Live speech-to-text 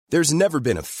There's never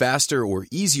been a faster or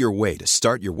easier way to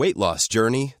start your weight loss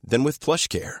journey than with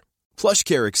PlushCare.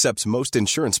 PlushCare accepts most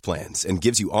insurance plans and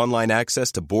gives you online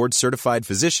access to board-certified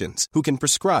physicians who can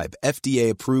prescribe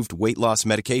FDA-approved weight loss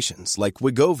medications like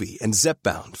Wegovy and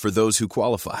Zepbound for those who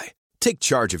qualify. Take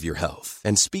charge of your health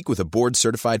and speak with a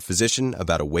board-certified physician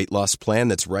about a weight loss plan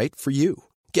that's right for you.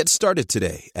 Get started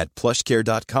today at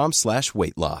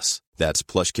plushcare.com/weight loss. That's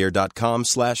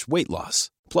plushcare.com/weight loss.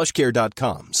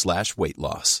 plushcare.com/weight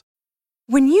loss.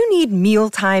 When you need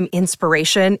mealtime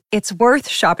inspiration, it's worth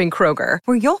shopping Kroger,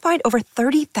 where you'll find over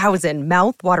 30,000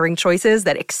 mouth-watering choices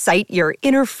that excite your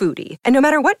inner foodie. And no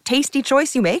matter what tasty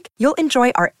choice you make, you'll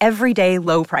enjoy our everyday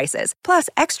low prices, plus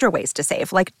extra ways to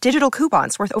save, like digital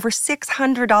coupons worth over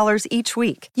 $600 each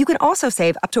week. You can also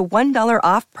save up to $1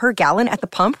 off per gallon at the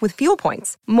pump with fuel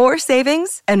points. More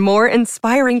savings and more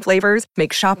inspiring flavors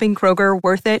make shopping Kroger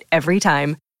worth it every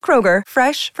time. Kroger,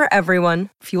 fresh for everyone.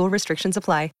 Fuel restrictions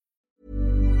apply.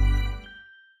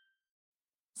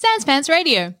 Sans Pants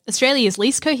Radio, Australia's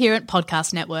least coherent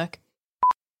podcast network.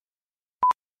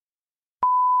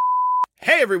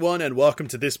 Hey everyone, and welcome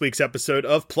to this week's episode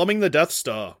of Plumbing the Death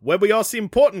Star, where we ask the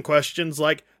important questions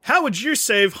like, how would you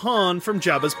save Han from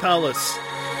Jabba's palace?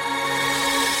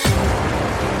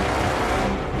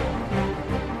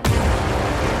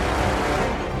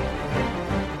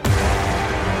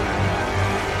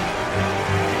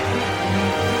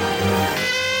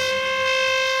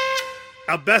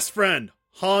 Our best friend,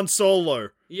 Han Solo.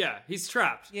 Yeah, he's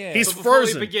trapped. Yeah. He's But before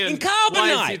frozen. we begin, In carbonite!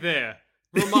 why is he there?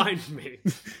 Remind me.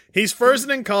 He's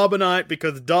frozen in carbonite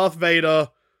because Darth Vader,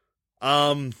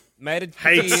 Made a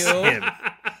hates deal. him.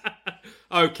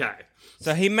 Okay.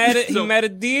 So he made it. So- He made a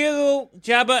deal.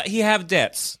 Jabba, he have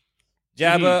debts.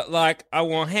 Jabba, like, I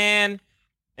want Han.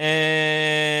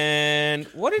 And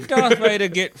what did Darth Vader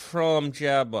get from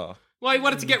Jabba? Well, he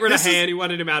wanted to get rid of This is- Han. He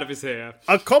wanted him out of his hair.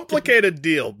 A complicated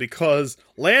deal because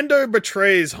Lando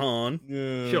betrays Han,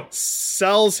 Sure.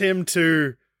 sells him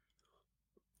to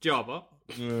Jabba.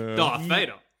 Darth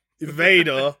Vader.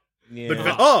 Vader. Yeah.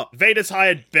 But Vader's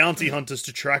hired bounty hunters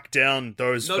to track down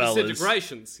those No fellas.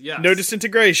 disintegrations. Yes. No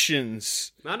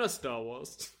disintegrations. Man of Star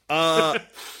Wars.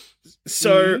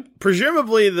 So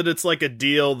presumably that it's like a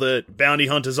deal that bounty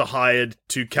hunters are hired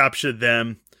to capture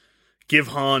them, give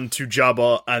Han to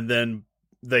Jabba, and then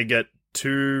they get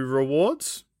 2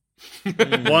 rewards.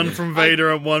 One from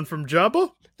Vader and one from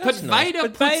Jabba. But Vader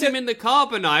But puts Vader- him in the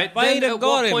carbonite. Vader then at got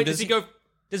what him. point Does does he he- go...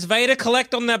 Does Vader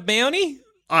collect on that bounty?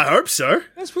 I hope so.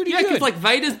 That's pretty Yeah, good. because like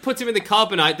Vader puts him in the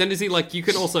carbonite, then is he like, you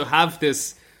can also have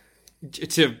this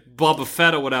to Boba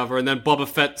Fett or whatever, and then Boba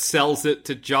Fett sells it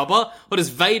to Jabba? Or does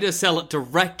Vader sell it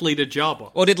directly to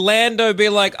Jabba? Or did Lando be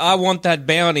like, I want that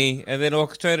bounty, and then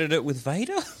orchestrated it with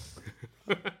Vader?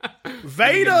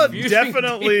 Vader Confusing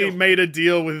definitely deal. made a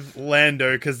deal with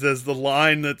Lando because there's the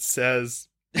line that says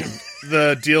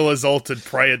the deal is altered,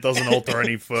 pray it doesn't alter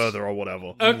any further or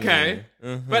whatever. Okay.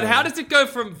 But how does it go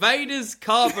from Vader's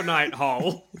carbonite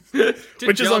hole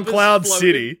Which is on Cloud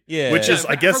City. Yeah. Which is,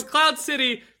 I guess, From Cloud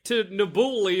City to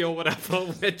Naboolie or whatever,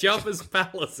 where Jabba's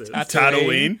palace is.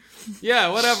 Tatooine. Yeah,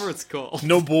 whatever it's called.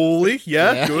 Nobuli.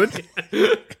 Yeah, good.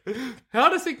 How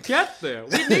does it get there?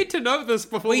 We need to know this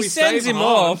before Well, he we sends save him Han.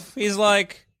 off. He's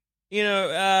like, hey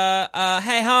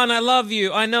Han, I love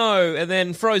you. I know. And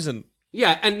then frozen.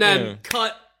 Yeah, and then Yeah.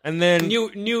 cut And then new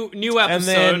and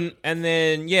episode.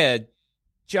 then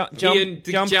jump in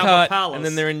the jump Jabba cut, palace. and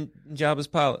then they're in Jabba's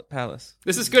palace.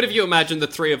 This is good if you imagine the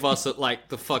three of us at like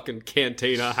the fucking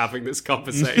cantina having this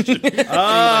conversation.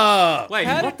 Ah. Wait,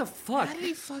 How what did- the fuck? How did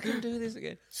he fucking do this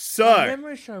again? So,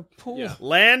 Memory so poor. Yeah.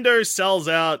 Lando sells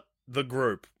out the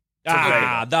group. to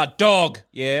Ah, Vader. that dog.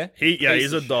 Yeah. He's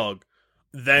Piece a of shit. dog.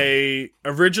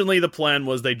 Originally the plan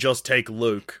was they just take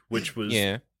Luke, which was,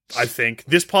 Yeah. I think,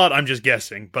 this part I'm just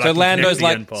guessing, but I So can Lando's connect the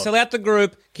like, end part. sell out the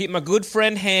group, keep my good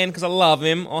friend Han because I love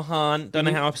him, or Han. Don't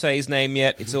know how I say his name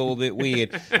yet. It's all a bit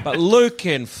weird. But Luke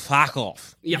can fuck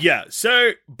off. Yeah,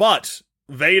 so, but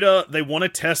Vader, they want to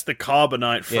test the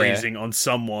carbonite freezing on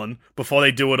someone before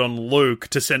they do it on Luke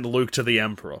to send Luke to the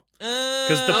Emperor.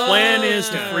 Because the plan is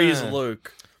to freeze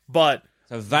Luke, but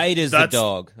So Vader's the That's-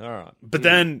 dog. All right.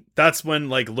 then that's when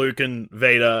like Luke and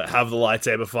Vader have the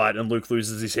lightsaber fight and Luke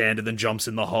loses his hand and then jumps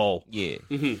in the hole. Yeah.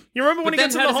 You remember when But he then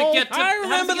gets in how the does hole? it get to? I how does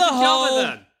remember it get the to Jabba hole.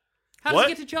 then? How What?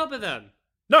 does it get to Jabba then?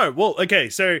 No, well, okay,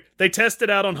 so they test it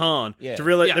out on Han Yeah. to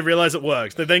realize Yeah. they realize it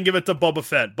works. They then give it to Boba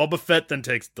Fett. Boba Fett then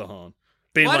takes it to Han.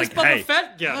 being Why like, does Boba hey,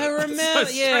 Fett get it? I remember,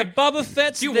 That's so yeah, strange. Boba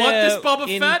Fett's Do you there want this Boba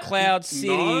in Fett? Cloud City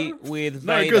No. with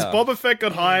no, Vader. because Boba Fett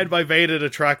got hired by Vader to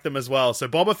track them as well. So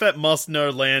Boba Fett must know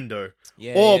Lando.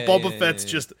 Yeah, Or yeah, Boba yeah, Fett's yeah.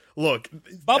 just look.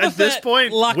 Boba at this Fett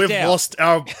point, lucked we've out. lost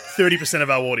our 30% of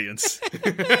our audience.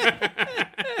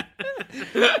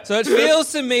 So it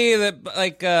feels to me that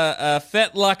like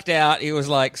Fett lucked out. He was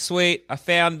like, "Sweet, I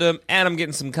found him, and I'm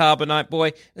getting some carbonite,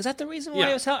 boy." Is that the reason why Yeah.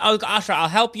 he was I'll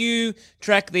help you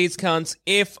track these cunts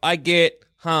if I get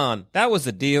Han. That was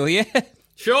the deal, yeah.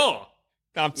 Sure.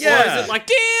 I'm Yeah. sorry. Is it like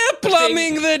Dear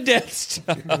plumbing the Death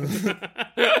Star.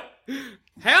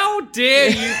 How dare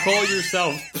you call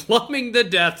yourself plumbing the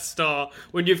Death Star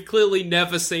when you've clearly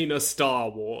never seen a Star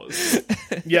Wars?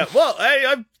 Yeah, well,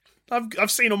 hey,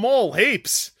 I've seen them all,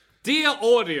 heaps. Dear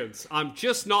audience, I'm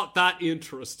just not that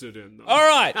interested in them. All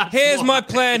right, That's here's why. my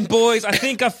plan, boys. I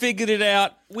think I figured it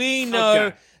out. We know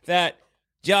Okay. that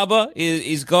Jabba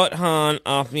is got Han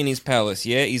up in his palace,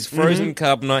 yeah? He's frozen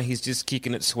carbonite, he's just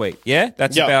kicking it sweet, yeah?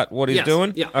 That's Yeah. about what he's Yes,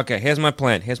 doing? yeah. Okay, here's my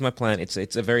plan.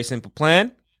 It's a very simple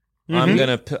plan. I'm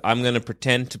gonna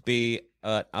pretend to be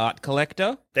an art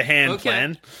collector. The hand Okay.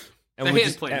 plan. And The we're hand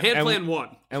just- plan. and- Hand and- plan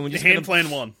 1. And we're The just hand gonna, plan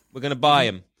 1. we're gonna buy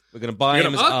him. We're gonna buy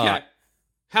him as Okay. art.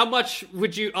 How much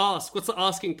would you ask? What's the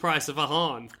asking price of a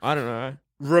Han? I don't know.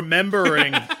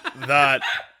 Remembering that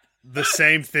the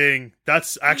same thing,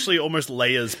 that's actually almost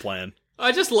Leia's plan.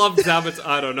 I just love Zabit's.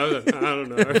 I don't know.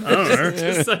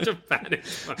 Just such a panic.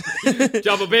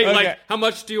 Jabba being Okay. like, "How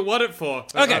much do you want it for?"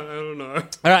 Okay. I don't know.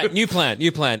 All right, new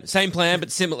plan. Same plan,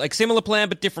 but similar plan,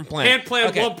 but different plan. Hand plan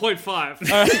Okay.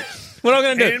 1.5. All right. What am I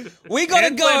going to do? Hand- We got to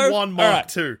hand go. plan 1 Mark All right.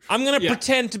 2. I'm going to Yeah.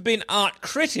 pretend to be an art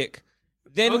critic.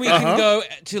 Then we Okay. can go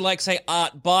to, like, say,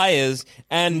 art buyers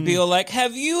and be all like,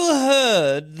 have you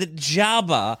heard that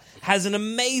Jabba has an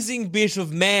amazing bit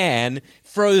of man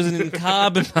frozen in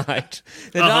carbonite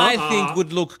that I think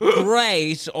would look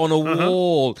great on a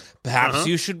wall? Perhaps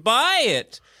you should buy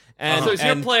it. And, So is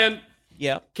your plan?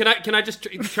 Yeah. Can I just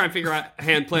try and figure out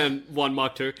hand plan 1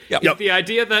 Mark 2? Yep. Is the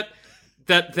idea that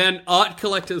then art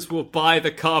collectors will buy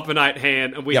the carbonite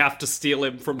hand and we have to steal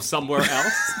him from somewhere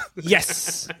else?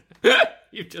 Yes.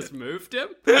 You've just moved him?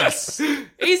 Yes.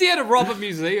 Easier to rob a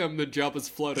museum than Jabba's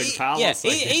floating palace. Yeah,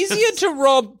 I guess. easier to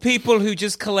rob people who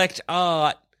just collect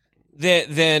art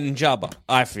than Jabba,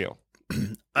 I feel.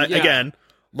 Again,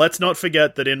 let's not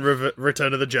forget that in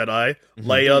Return of the Jedi,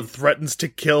 Leia threatens to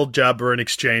kill Jabba in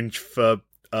exchange for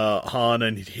Han,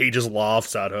 and he just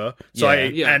laughs at her. So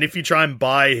Yeah. and if you try and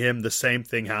buy him, the same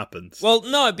thing happens. Well,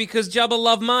 no, because Jabba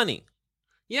love money.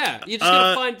 Yeah, you're just going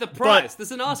to find the price. but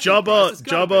There's an asking price. It's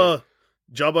gotta be.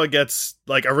 Jabba gets,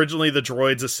 like, originally the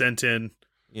droids are sent in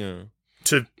Yeah.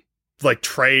 to, like,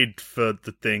 trade for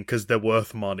the thing because they're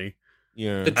worth money.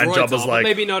 Yeah. The And droids Jabba's are, but like-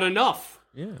 maybe not enough.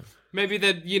 Yeah. Maybe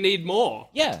that you need more.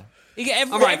 Yeah.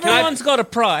 All right, can I- Everyone's got a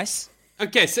price.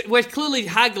 Okay, so we're clearly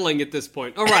haggling at this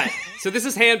point. All right, so this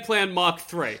is hand plan Mark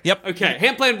 3. Yep. Okay,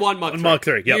 hand plan 1 Mark 3. Mark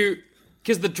 3, yep.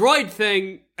 Because the droid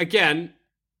thing, again,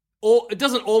 it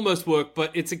doesn't almost work,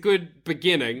 but it's a good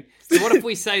beginning. So what if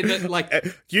we say that, like...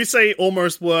 You say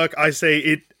almost work, I say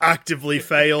it actively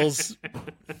fails.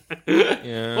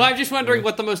 Yeah. Well, I'm just wondering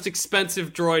what the most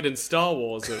expensive droid in Star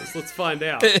Wars is. Let's find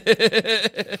out.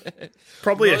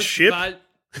 Probably a Most ship.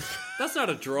 That's not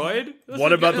a droid.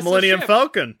 What about the that's a Millennium ship.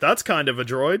 Falcon? That's kind of a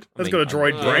droid. That's got a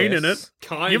droid brain in it. yes.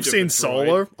 Kind You've of a seen droid.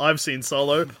 Solo. I've seen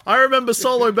Solo. I remember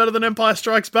Solo better than Empire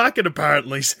Strikes Back, it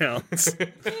apparently sounds.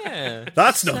 Yeah.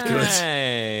 That's not good.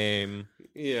 Same.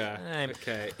 Yeah. Same.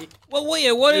 Okay. Well,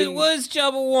 yeah, what does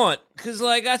Jabba want? Because,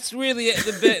 like, that's really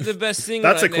the best thing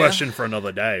That's right a question for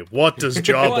another day. What does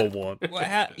Jabba want?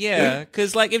 Yeah,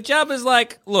 because, like, if Jabba's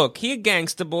like, look, he a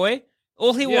gangster boy.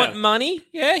 All he want money?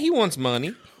 Yeah, he wants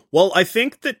money. Well, I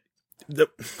think that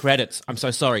Credits. I'm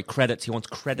so sorry. Credits. He wants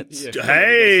credits. Yeah,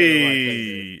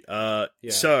 hey,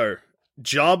 so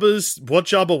what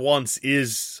Jabba wants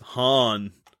is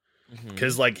Han,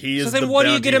 because like he is. So then the what do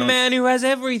you bounty get a hunt- man who has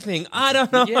everything? I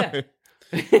don't know.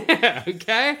 Yeah.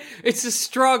 Okay? It's a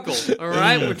struggle, all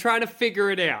right? We're trying to figure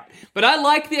it out. But I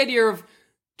like the idea of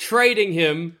trading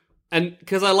him, and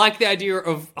because I like the idea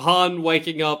of Han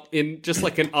waking up in just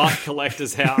like an art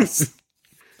collector's house.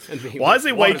 And being Why like, is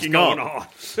he "What waking going up?"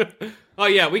 on?" Oh,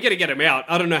 yeah, we gotta get him out.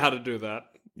 I don't know how to do that.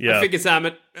 Yeah. I figure Sam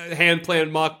at hand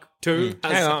plan Mark 2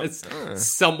 Hang on. has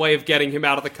some way of getting him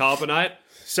out of the carbonite.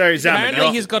 Sorry, Zaman.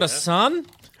 Apparently he's got a son.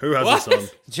 Who has What? a son?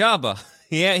 Jabba.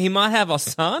 Yeah, he might have a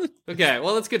son. Okay,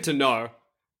 well, that's good to know.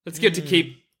 It's good to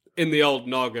keep in the old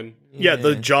noggin. Yeah,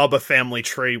 the Jabba family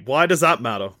tree. Why does that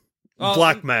matter? Well,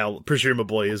 Blackmail,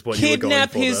 presumably, is what you were going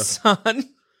Kidnap for his son.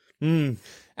 And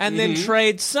then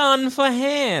trade son for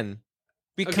Han.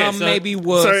 become so- maybe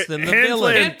worse so than the hand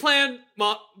villain. Hand Plan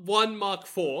Mark 1, Mark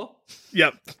 4.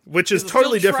 Yep, which is Is it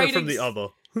totally still different from trading- the other.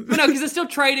 But no, because they're still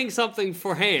trading something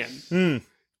for Han.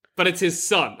 But it's his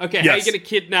son. Okay, how are you Yes. going to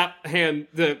kidnap Han,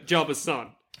 the Jabba's son?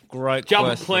 Great Jabba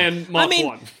question. Plan Mark I mean,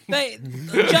 1.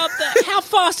 how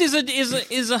fast is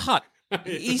a hut?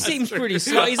 He seems pretty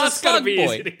slow. He's a That's gotta slug be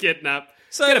boy. easy to kidnap.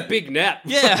 So- Get a big net.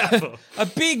 Yeah, Whatever. a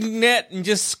big net and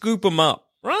just scoop him up,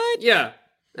 right? Yeah,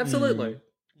 absolutely.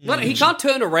 But he can't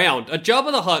turn around. A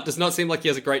Jabba the Hutt does not seem like he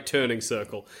has a great turning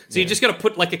circle. So you just got to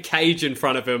put like a cage in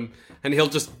front of him, and he'll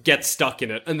just get stuck in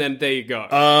it, and then there you go.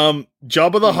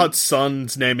 Jabba the Hutt's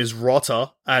son's name is Rotter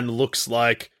and looks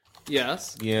like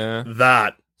yes. Yeah.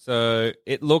 that. So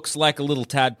it looks like a little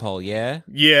tadpole, yeah?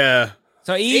 Yeah.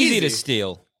 So easy to Easy.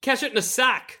 steal. Catch it in a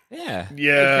sack. Yeah.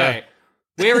 Yeah. Okay.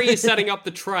 Where are you setting up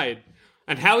the trade?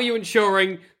 And how are you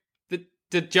ensuring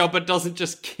that Jabba doesn't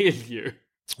just kill you?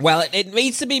 Well, it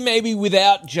needs to be maybe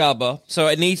without Jabba. So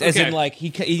it needs, as Okay. in, like, you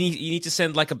need to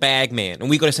send, like, a bag man. And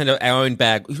we got to send our own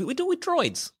bag. We do it with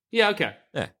droids. Yeah, okay.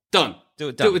 Yeah. Done. Do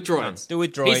it Do done. it with droids. Done. Do it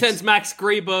with He droids. sends Max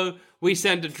Grebo, we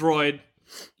send a droid.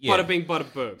 Yeah. Bada bing,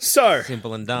 bada boom. So,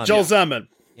 Simple and done. Joel Zaman,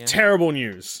 terrible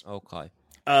news. Okay.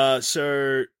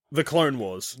 So the Clone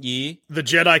Wars, Yeah. the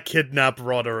Jedi kidnap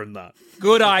Rotter and that.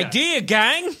 Good idea,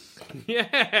 gang.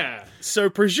 Yeah. So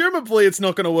presumably it's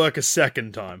not going to work a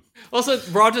second time. Also,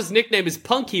 Roger's nickname is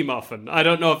Punky Muffin. I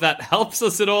don't know if that helps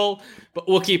us at all, but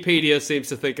Wikipedia seems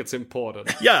to think it's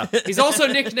important. Yeah. He's also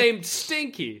nicknamed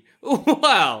Stinky.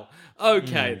 Well,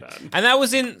 okay then. And that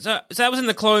was in that was in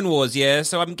the Clone Wars, yeah.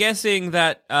 So I'm guessing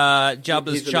that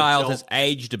Jabba's He's an child adult. has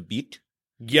aged a bit.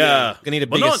 Yeah. Gonna need a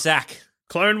Well, bigger not- sack.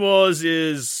 Clone Wars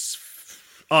is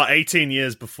 18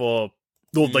 years before,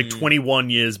 or like 21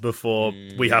 years before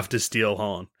we have to steal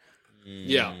Han.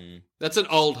 Yeah. That's an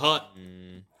old hut.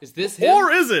 Is this him?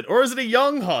 Or is it? Or is it a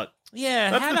young Hut?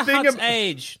 Yeah, That's how the do thing Hutt's ab-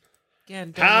 age?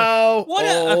 Again, don't know. How What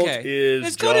old okay. is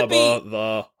There's gotta Jabba be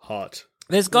the Hutt?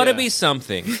 There's got to Yeah. be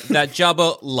something that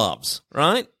Jabba loves,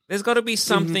 right? There's got to be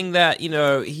something that,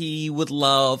 he would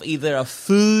love, either a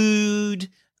food,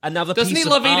 another Doesn't piece he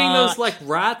of love eating art. those, like,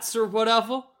 rats or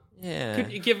whatever? Yeah.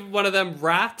 Could you give him one of them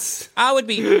rats? I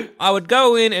would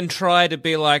go in and try to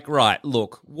be like, right,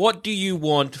 look, what do you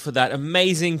want for that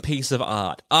amazing piece of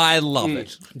art? I love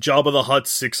it. Jabba the Hutt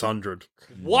 600.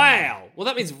 Wow. Well,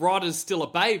 that means Rod is still a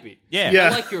baby. Yeah. Yeah. I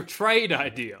like your trade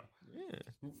idea.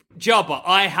 Jabba,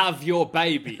 I have your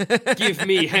baby. Give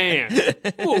me hand.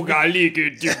 Oh,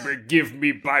 give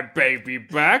me my baby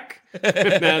back.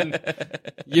 And then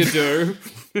you do.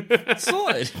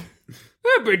 Sorted.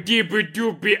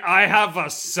 I have a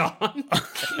son.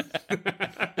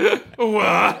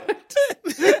 What?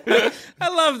 I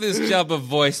love this Jabba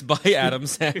voice by Adam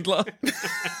Sandler.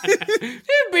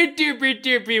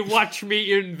 Watch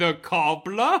me in the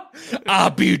cobbler.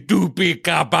 Abby doobie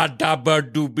gabba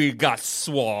dabba doobie got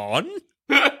swan.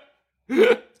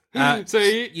 So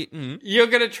you're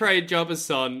going to trade Jabba's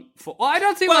son for... Well, I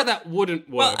don't see why that wouldn't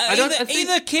work. I don't, I think-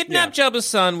 either kidnap Jabba's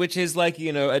son, which is like,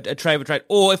 a trade for trade,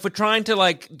 or if we're trying to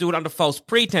like do it under false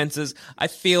pretenses, I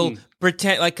feel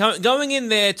pretend like going in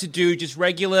there to do just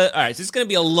regular. All right, so it's going to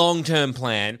be a long-term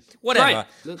plan. Whatever.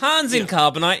 Right. Han's in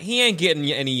carbonite. He ain't getting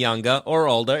any younger or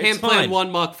older. It's Hand Plan fine.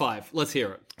 1 Mark 5. Let's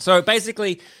hear it. So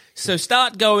basically,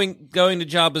 start going to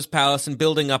Jabba's palace and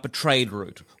building up a trade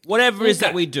route. Whatever it is that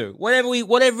Okay. we do,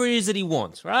 whatever it is that he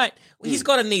wants, right? He's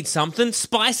got to need something.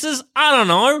 Spices? I don't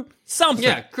know. Something.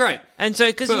 Yeah, great. And so,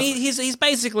 because Perfect. he's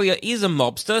basically he's a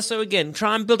mobster, so again,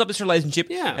 try and build up this relationship.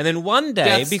 Yeah. And then one day,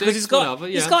 Death because sticks, whatever,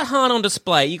 he's yeah. got Han on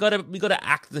display, you gotta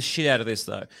act the shit out of this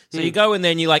though. So you go in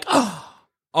there and you're like,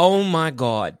 oh my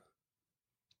god.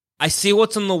 I see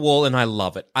what's on the wall and I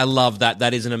love it. I love that.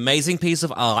 That is an amazing piece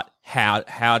of art.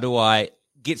 How do I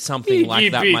get something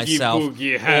like that myself?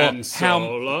 Boogie Or Han how-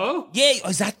 Solo. Yeah,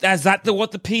 is that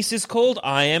what the piece is called?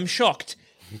 I am shocked.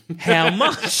 How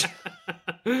much?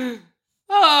 Higa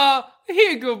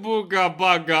booga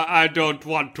bugga, I don't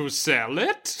want to sell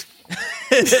it.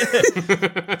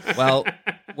 Well,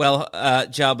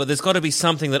 Jabba, there's got to be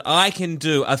something that I can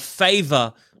do, a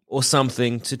favor or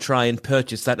something, to try and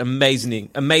purchase that amazing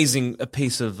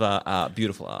piece of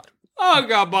beautiful art.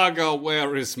 Ugga bugga,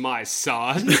 where is my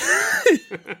son?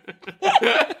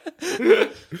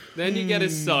 Then you get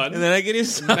his son. And then I get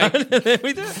his son, and then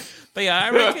we do it. But yeah, I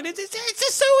reckon it's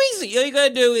just so easy. All you got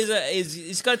to do is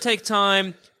it's got to take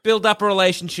time, build up a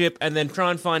relationship, and then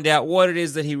try and find out what it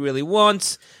is that he really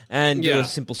wants, and do Yeah. a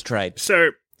simple trade.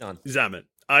 So, Done. Zaman,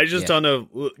 I just Yeah.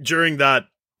 done during that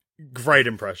great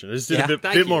impression. I just did Yeah. a bit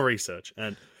Thank you. more research.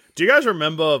 And Do you guys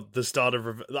remember the start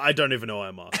of... I don't even know why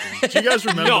I'm asking. Do you guys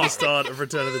remember No. the start of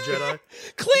Return of the Jedi?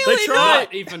 Clearly They tried-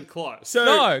 Not even close. So,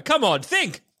 No, come on,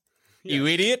 think. You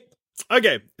idiot.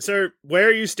 okay, so where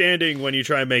are you standing when you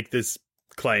try and make this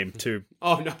claim to...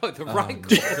 Oh no, the Rancor.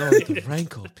 The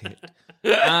Rancor pit.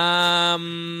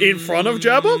 In front of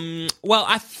Jabba? Well,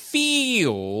 I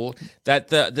feel that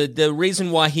the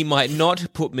reason why he might not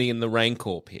put me in the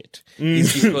Rancor pit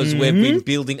is because we've been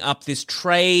building up this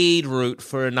trade route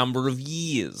for a number of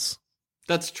years.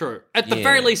 That's true. At the Yeah.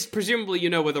 very least, presumably you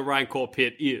know where the Rancor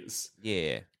pit is.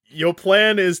 Yeah. Your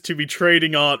plan is to be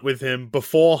trading art with him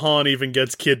before Han even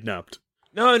gets kidnapped.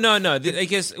 No. I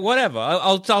guess whatever.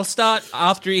 I'll start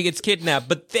after he gets kidnapped,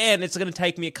 but then it's going to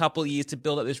take me a couple of years to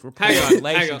build up this rapport Hang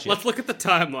relationship. on. Let's look at the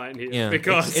timeline here. Yeah,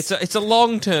 because it's a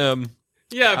long term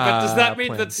yeah, but does that mean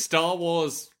plan. that Star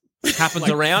Wars happens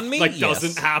around me. like Yes.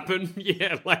 doesn't happen?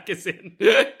 Yeah, like as in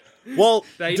Well,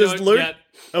 they does don't Luke... get.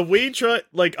 Are we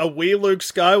Luke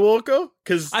Skywalker?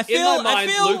 Because I feel, my mind,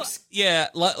 I feel, Luke's- yeah,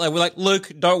 like we're like,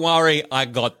 Luke, don't worry, I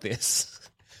got this.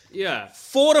 Yeah.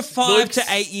 4 to 5 Luke's- to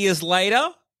 8 years later,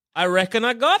 I reckon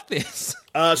I got this.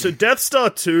 so Death Star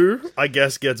 2, I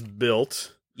guess, gets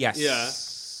built. Yes. Yeah.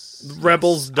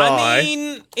 Rebels die. I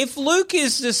mean, if Luke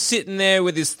is just sitting there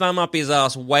with his thumb up his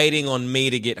ass waiting on me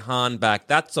to get Han back,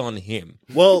 that's on him.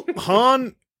 Well,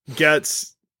 Han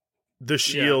gets the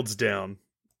shields down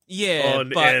Yeah,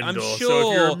 on but Endor. I'm So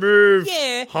sure. if you remove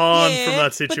yeah, Han yeah, from that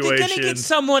but they're situation... gonna get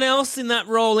someone else in that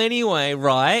role anyway,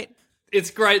 right? It's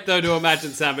great though to imagine,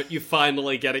 Samet, you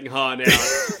finally getting Han out,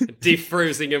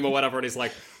 defrosing him or whatever, and he's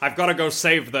like, "I've got to go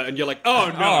save that," and you're like,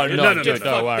 "Oh no, no, just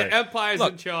don't fuck, worry. the Empire's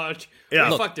Look, in charge. yeah.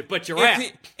 We Look, fucked it, but you're out."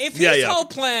 If Yeah, his yeah. whole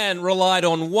plan relied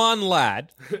on one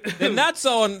lad, then that's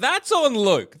on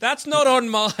Luke. That's not on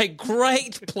my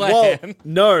great Well, plan.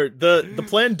 no, the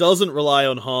plan doesn't rely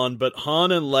on Han, but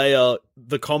Han and Leia,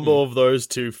 the combo of those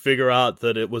two, figure out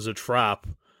that it was a trap.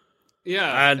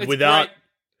 Yeah, And it's without- great.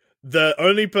 The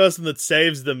only person that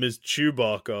saves them is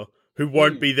Chewbacca, who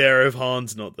won't be there if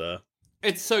Han's not there.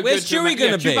 It's so Where's good. Chewie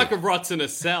gonna be? Chewbacca rots in a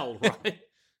cell, right?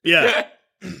 Yeah.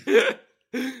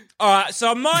 All right, so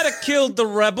I might have killed the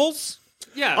rebels.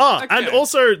 Yeah. And okay.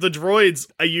 also the droids.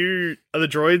 Are the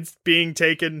droids being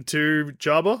taken to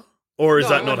Jabba, or is No,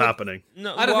 that I not think- happening?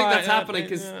 No, I don't think that's happening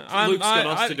 'cause Luke's got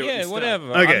us to do it Yeah, instead.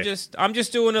 whatever. Okay. I'm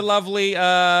just doing a lovely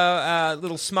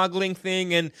little smuggling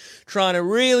thing and trying to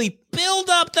really build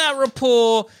up that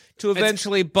rapport to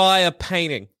eventually buy a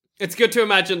painting. It's good to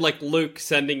imagine like Luke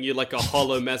sending you like a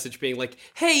hollow message, being like,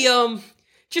 "Hey,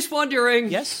 just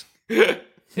wondering. Yes.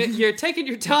 You're taking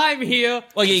your time here.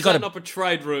 Well, yeah, you setting gotta- up a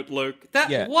trade route, Luke. That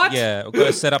Yeah. what? Yeah. We've got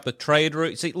to set up a trade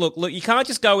route. See, look, you can't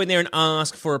just go in there and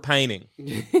ask for a painting.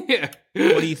 Yeah.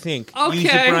 What do you think? Okay.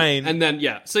 Use your brain. And then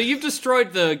so you've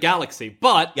destroyed the galaxy,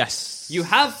 but yes. you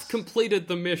have completed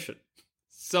the mission.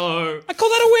 So I call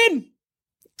that a win.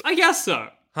 I guess so.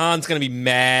 Han's gonna be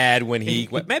mad when he.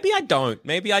 Maybe I don't.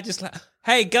 Maybe I just.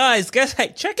 Hey guys,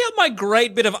 check out my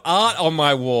great bit of art on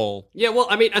my wall. Yeah, well,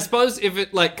 I mean, I suppose if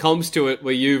it like comes to it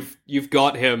where you've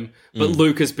got him, but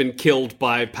Luke has been killed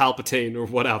by Palpatine or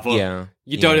whatever. Yeah.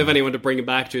 You don't have anyone to bring him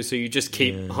back to, so you just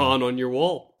keep Han on your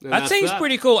wall. And That that's seems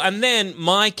pretty cool. And then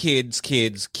my kids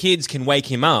can wake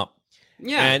him up,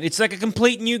 Yeah. and it's like a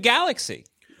complete new galaxy.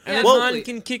 And then Well, Han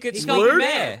can kick its he's got feet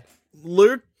mad.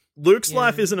 there. Luke's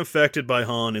life isn't affected by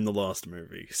Han in the last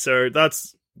movie, so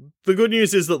that's the good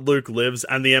news. Is that Luke lives,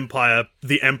 and the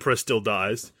Emperor still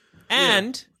dies.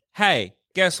 And hey,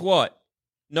 guess what?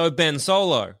 No Ben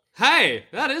Solo. Hey,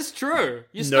 that is true.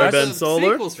 You No start Ben the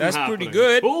Solo? sequels from That's pretty happening.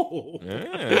 good. Ooh.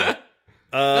 Yeah.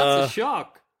 That's a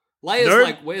shock. Leia's No,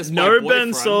 like, where's my no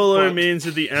boyfriend? Ben Solo But- means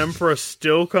that the Emperor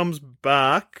still comes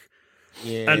back,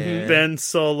 Yeah. and Ben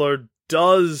Solo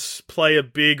does play a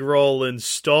big role in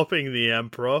stopping the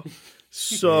Emperor.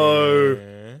 So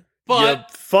But yeah,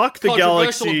 fuck the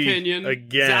controversial galaxy opinion,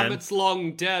 again. Zabit's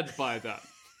long dead by then.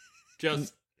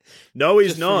 Just No,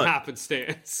 he's from not.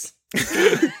 happenstance.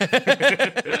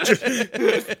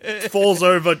 Falls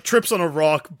over, trips on a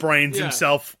rock, brains Yeah.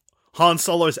 himself. Han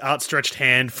Solo's outstretched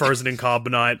hand, frozen in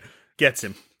carbonite, gets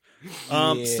him.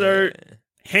 So,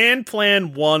 hand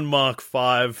plan 1 Mark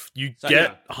 5, you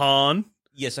get Han.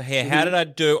 Yeah, so here, how did I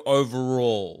do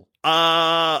overall?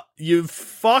 You've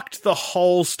fucked the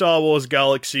whole Star Wars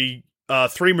galaxy.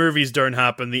 3 movies don't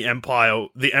happen. The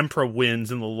Emperor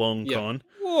wins in the long Yeah. con.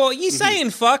 Well, you saying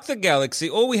fuck the galaxy.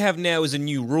 All we have now is a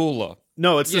new ruler.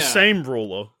 No, it's the Yeah. same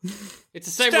ruler. It's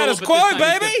the same Status rule, but quo, this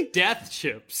time he's got baby! death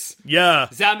chips. Yeah.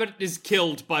 Zamet is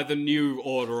killed by the new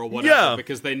order or whatever Yeah.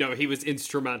 because they know he was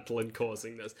instrumental in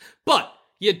causing this. But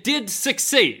you did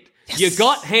succeed. You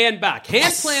got Han back.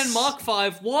 Han Plan Mark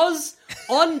 5 was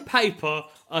on paper,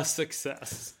 a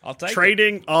success. I'll take it.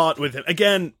 Trading art with him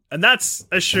again, and that's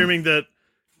assuming that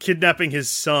kidnapping his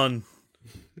son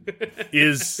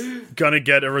is gonna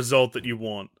get a result that you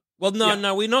want. Well,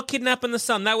 no, we're not kidnapping the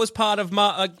son. That was part of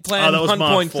plan that was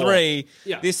Mark 1.3.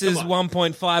 Yeah, This come is on.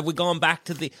 1.5. We're going back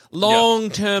to the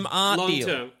long-term art Long deal.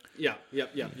 term. Yeah.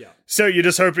 So you're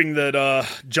just hoping that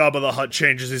Jabba the Hutt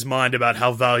changes his mind about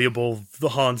how valuable the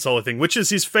Han Solo thing, which is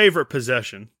his favorite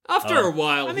possession. After a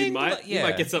while, he mean, might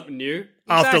yeah. get something new.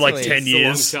 After like Exactly. 10 It's a long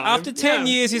years. time. After 10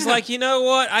 Yeah. years, he's like, you know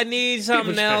what? I need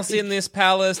something else change. in this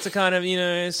palace to kind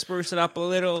of, spruce it up a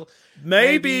little.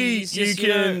 Maybe it's you just,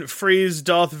 can freeze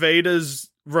Darth Vader's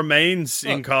remains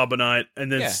in carbonite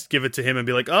and then give it to him and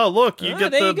be like, oh, look, you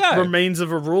get there you the go. remains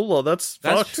of a ruler. That's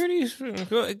fucked. pretty.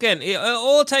 Again,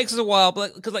 all it takes is a while,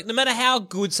 because no matter how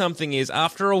good something is,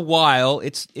 after a while,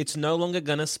 it's no longer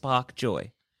gonna spark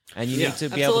joy, and you need to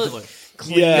be able absolutely. to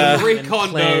clean Yeah. and Marie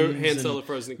Kondo, cleanse Han and- Solo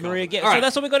frozen in Maria, carbonite. yeah, All so right.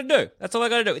 that's what we got to do. That's all I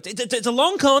got to do. It's a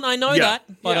long con, I know Yeah. that,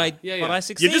 but Yeah. I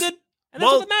succeeded, and that's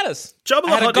well, all that matters. Jabba I the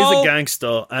had Hutt goal. is a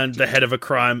gangster and the head of a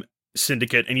crime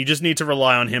syndicate, and you just need to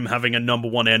rely on him having a number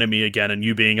one enemy again and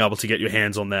you being able to get your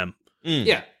hands on them.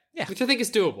 Yeah. Yeah. Which I think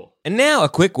is doable. And now a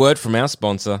quick word from our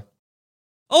sponsor.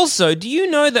 Also, do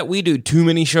you know that we do too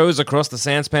many shows across the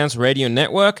Sans Pants Radio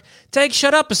Network? Take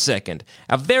Shut Up a Second,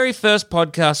 our very first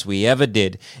podcast we ever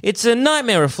did. It's a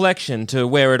nightmare reflection to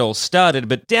where it all started,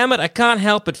 but damn it, I can't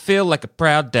help but feel like a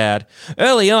proud dad.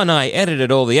 Early on, I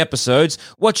edited all the episodes,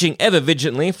 watching ever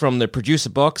vigilantly from the producer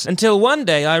box, until one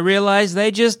day I realized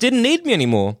they just didn't need me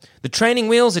anymore. The training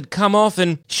wheels had come off,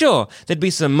 and sure, there'd be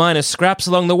some minor scraps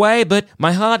along the way, but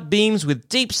my heart beams with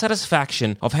deep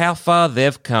satisfaction of how far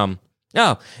they've come.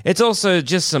 Oh, it's also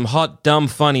just some hot, dumb,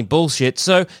 funny bullshit,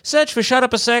 so search for Shut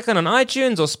Up a Second on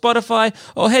iTunes or Spotify,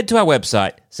 or head to our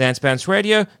website,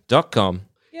 sanspantsradio.com.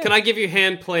 Can I give you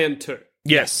hand plan 2?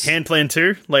 Yes. Hand plan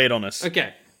 2, lay it on us.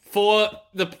 Okay. For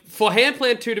hand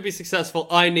plan 2 to be successful,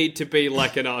 I need to be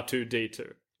like an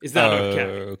R2D2. Is that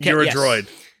okay? You're Yes. a droid.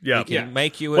 Yeah. We can Yeah.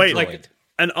 make you a Wait, droid. like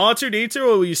an R2D2,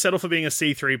 or will you settle for being a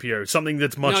C3PO? Something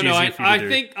that's much No, easier for you to I do.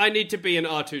 think I need to be an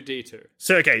R2D2.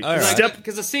 So, okay, right. step...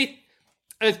 Because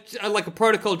like a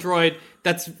protocol droid,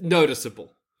 that's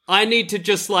noticeable. I need to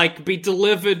just like be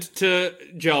delivered to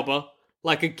Jabba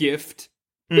like a gift.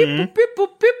 Beep, boop, beep,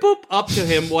 boop, beep, boop, up to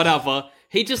him, whatever.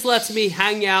 He just lets me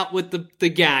hang out with the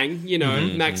gang,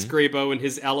 Max Grebo and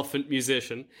his elephant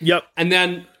musician. Yep. And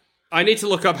then I need to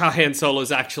look up how Han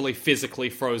Solo's actually physically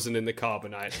frozen in the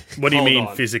carbonite. What do you Hold mean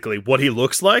on. physically? What he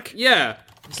looks like? Yeah.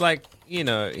 It's like,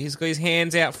 he's got his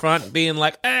hands out front being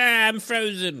like, I'm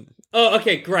frozen. Oh,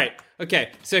 okay, great.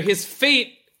 Okay, so his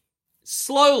feet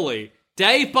slowly,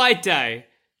 day by day,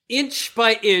 inch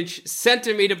by inch,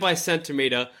 centimeter by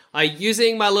centimeter, are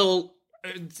using my little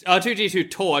R2D2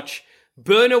 torch,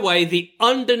 burn away the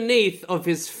underneath of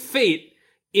his feet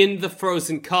in the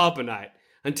frozen carbonite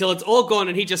until it's all gone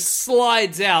and he just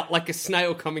slides out like a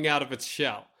snail coming out of its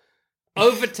shell.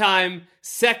 Over time,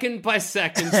 second by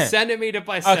second, centimeter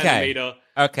by centimeter.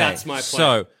 Okay. That's my plan.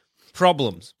 So,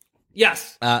 problems.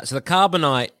 Yes. So the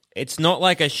carbonite, it's not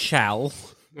like a shell.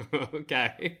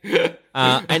 Okay.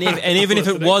 And even if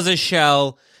it was a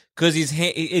shell, because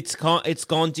it's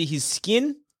gone to his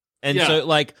skin, and Yeah. so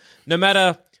like no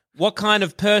matter what kind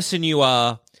of person you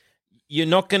are, you're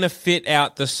not going to fit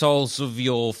out the soles of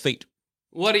your feet.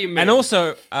 What do you mean? And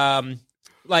also,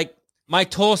 like my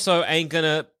torso ain't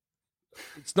gonna.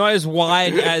 It's not as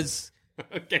wide as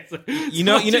Okay, so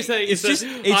what you're saying it's is just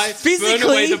it's I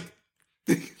physically- burn away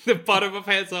the bottom of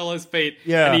Han Solo's feet,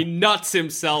 Yeah. and he nuts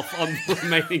himself on the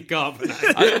remaining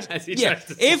carbonite as he yeah. tries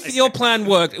to If slide your it. plan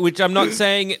worked, which I'm not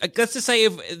saying, let's just say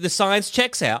if the science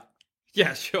checks out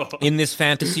Yeah, sure. in this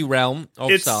fantasy realm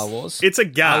of It's Star Wars, It's a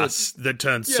gas that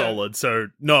turns Yeah. solid, so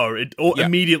no, it Yeah.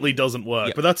 immediately doesn't work,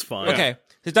 Yeah. but that's fine. okay,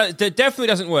 it definitely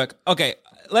doesn't work. Okay,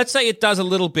 let's say it does a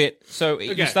little bit. So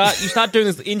you start doing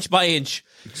this inch by inch.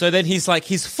 So then he's like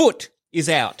his foot is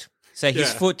out. So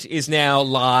his Yeah. foot is now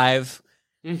live.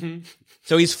 Mm-hmm.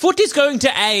 So his foot is going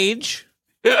to age.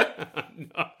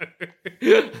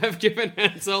 I've given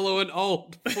Han Solo an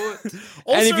old foot.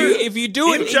 Also, And if you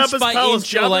do it in inch Jabba's by palace,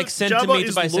 inch or like Jabba centimeter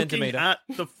is by looking centimeter. at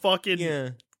the fucking Yeah.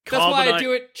 That's why I carbonite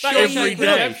do it But every Shawshank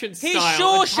day. Redemption He's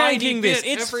style. a tiny Shawshanking this.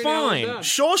 bit It's every now and fine. then.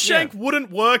 Shawshank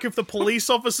wouldn't work if the police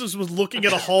officers was looking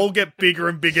at a hole get bigger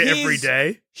and bigger every He's-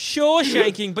 day.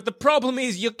 Shawshanking, but the problem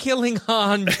is you're killing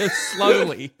Han just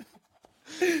slowly.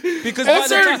 Because by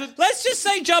Also- the time, let's just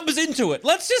say Jabba's into it.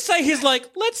 Let's just say he's like,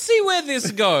 let's see where this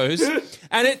goes,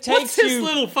 and it What's takes this you,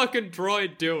 little fucking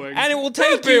droid doing? and it will Tell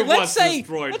take me you. what's this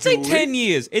droid Let's say doing. 10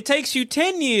 years. It takes you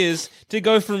 10 years to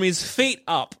go from his feet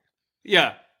up.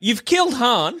 Yeah. You've killed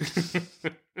Han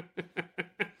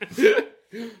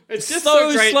It's just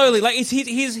so great. slowly. Like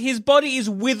his body is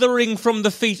withering from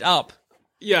the feet up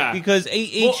Yeah. because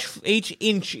each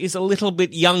inch is a little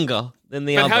bit younger than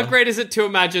the But other. how great is it to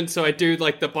imagine? So I do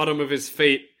like the bottom of his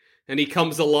feet, and he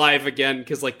comes alive again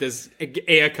because like there's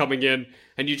air coming in,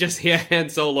 and you just hear Han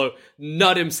Solo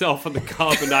nut himself on the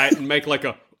carbonite and make like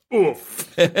a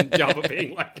oof, and Jabba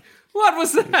being like, "What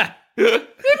was that?" Wow!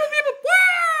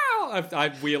 I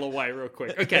wheel away real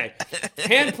quick. Okay,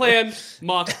 hand plan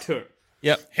Mark II.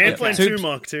 Yep. Hand plan 2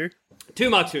 Mark 2. 2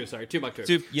 Mark II, sorry, 2 Mark II.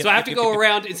 Yep, So I have to yep, go yep.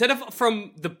 around, instead of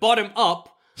from the bottom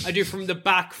up, I do from the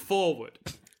back forward.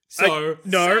 So,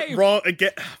 No, Same. wrong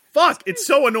again. Fuck! It's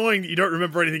so annoying that you don't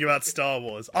remember anything about Star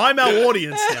Wars. I'm our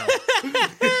audience now.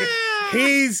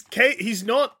 He's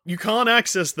not. You can't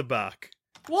access the back.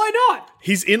 why not?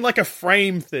 He's in like a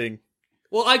frame thing.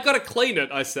 Well, I gotta clean it,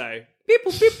 I say. Beep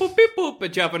boop, beep boop, beep boop.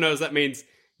 But Jabba knows that means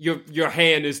your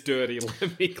hand is dirty,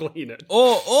 let me clean it.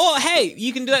 Or hey,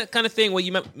 you can do that kind of thing where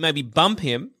you maybe bump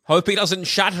him, hope he doesn't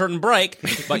shatter and break,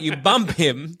 but you bump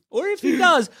him. Or if he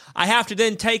does, I have to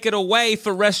then take it away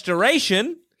for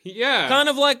restoration. Yeah. Kind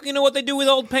of like, what they do with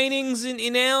old paintings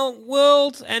in our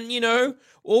world. And,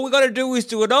 all we got to do is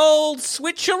do an old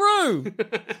switcheroo.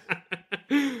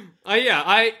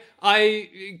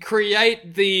 I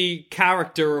create the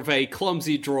character of a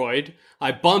clumsy droid.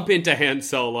 I bump into Han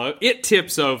Solo. It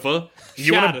tips over,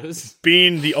 You want shatters. to be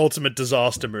in the ultimate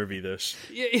disaster movie. This.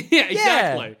 Yeah,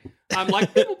 exactly. I'm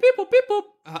like, beep, boop, beep, boop, beep, boop.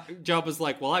 Jabba's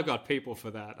like, well, I've got people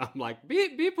for that. I'm like,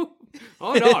 beep, beep, boop.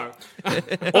 Oh,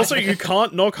 no. Also, you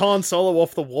can't knock Han Solo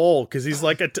off the wall because he's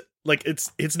like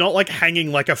it's not like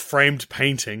hanging like a framed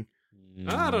painting.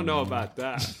 I don't know about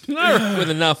that. With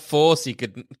enough force, he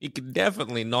could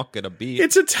definitely knock it a bit.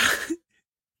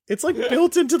 It's like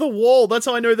built into the wall. That's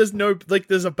how I know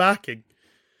there's a backing.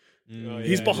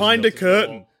 He's behind a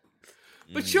curtain.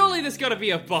 But surely there's got to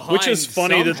be a behind. Which is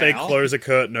funny that they somehow. close a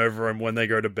curtain over him when they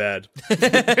go to bed. They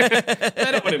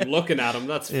don't want him looking at him.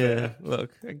 That's fair. Yeah,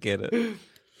 look, I get it.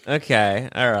 Okay,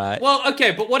 all right. Well,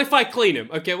 okay, but what if I clean him?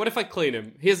 Okay, what if I clean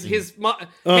him? His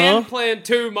hand plan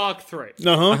 2 Mark 3.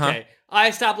 Okay, I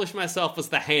establish myself as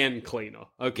the hand cleaner.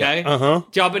 Okay,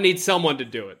 Jabba needs someone to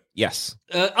do it. Yes.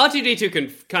 R2D2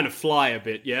 can kind of fly a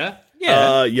bit. Yeah.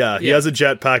 Yeah. He has a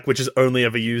jetpack which is only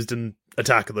ever used in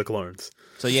Attack of the Clones.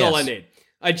 So That's yes. all I need.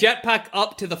 I jetpack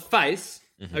up to the face.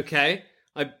 Okay,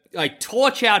 I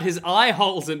torch out his eye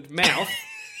holes and mouth,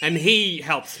 and he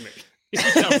helps me. He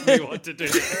tells me what to do.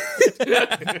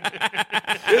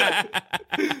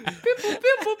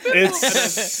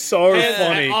 It's so His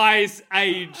funny. eyes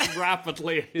age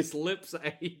rapidly, his lips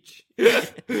age.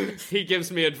 He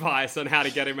gives me advice on how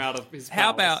to get him out of his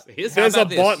How palace. about- Here's There's how a about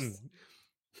this? button.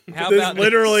 How There's about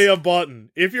literally this? a button.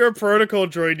 If you're a protocol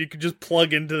droid, you can just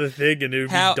plug into the thing and it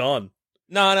would How- be done.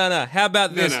 No. How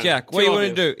about this, no. Jack? Too What you want to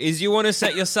obvious. do is you want to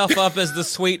set yourself up as the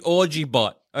sweet orgy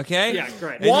bot, okay? Yeah,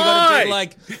 great. And you got to do Why?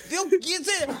 like,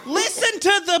 listen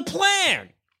to the plan.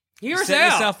 Here's Set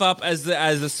out. yourself up as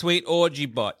the sweet orgy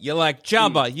bot. You're like,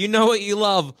 Jabba, you know what you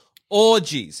love?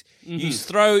 Orgies. You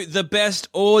throw the best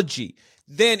orgy.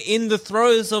 Then in the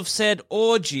throes of said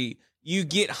orgy, you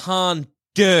get Han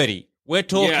dirty. We're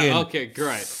talking Yeah, okay,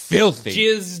 great. filthy.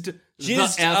 Jizzed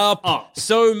Jizzed the F up.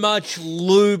 So much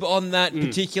lube on that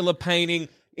particular painting.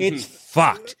 It's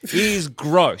fucked. He's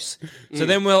gross. So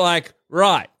then we're like,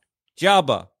 right,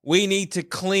 Jabba, we need to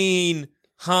clean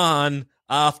Han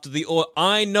after the...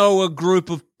 I know a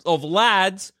group of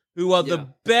lads who are the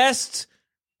best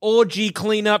orgy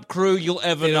cleanup crew you'll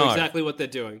ever They know know. exactly what they're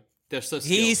doing. They're so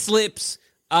skilled. He slips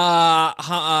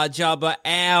Jabba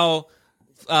our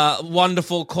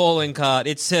wonderful calling card.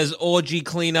 It says orgy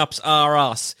cleanups are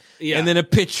us. Yeah. And then a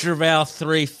picture of our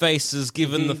three faces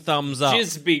giving the thumbs up.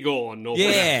 Jizz be gone. Or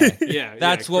Yeah. whatever. Yeah,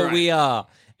 That's what great. we are.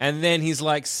 And then he's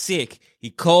like, sick. He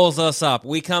calls us up.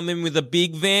 We come in with a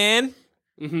big van,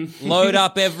 load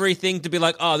up everything to be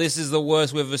like, oh, this is the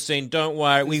worst we've ever seen. Don't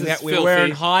worry. This is We're wearing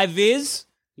filthy. high vis.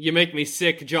 You make me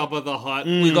sick, Jabba the Hutt.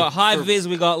 We got high vis,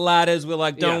 we got ladders. We're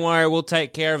like, don't Yeah. worry, we'll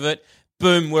take care of it.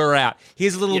 Boom, we're out.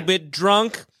 He's a little Yeah. bit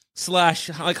drunk / like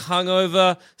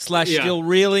hungover / still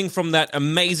reeling from that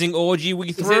amazing orgy we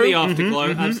He's in threw. the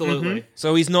afterglow, absolutely.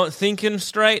 So he's not thinking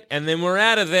straight, and then we're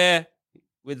out of there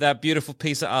with that beautiful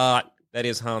piece of art that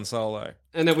is Han Solo.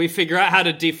 And then we figure out how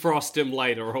to defrost him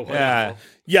later or whatever. Yeah.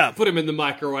 Yeah. Put him in the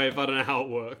microwave. I don't know how it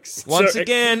works. Once So-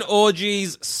 again,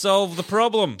 orgies solve the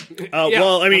problem.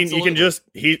 Well, I mean, you can absolutely. just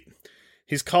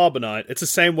he's carbonite. It's the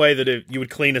same way that if you would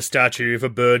clean a statue if a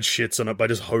bird shits on it by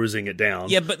just hosing it down.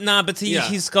 Yeah, but Yeah.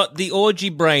 he's got the orgy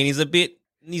brain. He's a bit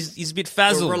We're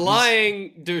frazzled.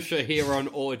 relying, Dusha, here on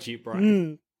orgy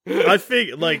brain. I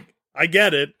think, like, I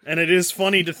get it, and it is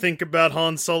funny to think about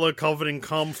Han Solo covered in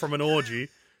cum from an orgy.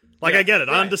 Like, I get it.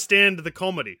 right. I understand the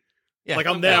comedy. Yeah. Like,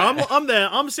 I'm there. I'm there.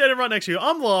 I'm standing right next to you.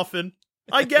 I'm laughing.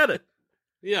 I get it.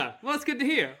 Yeah, well, that's good to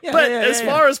hear. Yeah, But yeah, as yeah.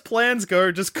 far as plans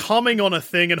go, just coming on a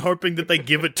thing and hoping that they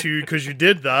give it to you because you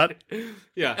did that,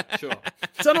 Yeah, sure.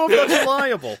 I don't know if that's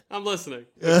reliable. I'm listening.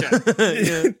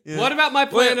 Okay. What about my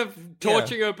plan Well, of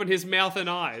torching open his mouth and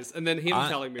eyes, and then him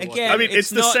telling me what? Again, I mean,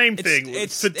 it's the not- same it's- thing.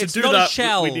 It's, To it's do not that, a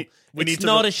shell. we need It's to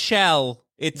not a shell.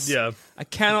 It's Yeah. I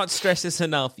cannot stress this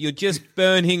enough. You're just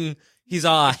burning his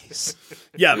eyes.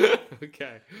 Yeah.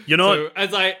 Okay. You know So what?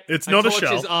 as I not a torch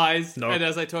shell. his eyes, No. and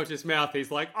as I torch his mouth, he's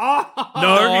like, "Oh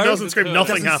No, he doesn't scream. He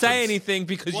Nothing Doesn't happens. say anything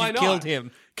because Why you not? killed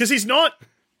him. Because he's not.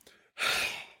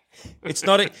 It's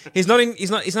not. He's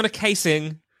not a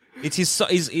casing. It's his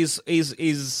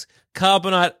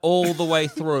carbonite all the way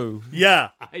through. Yeah.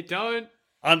 I don't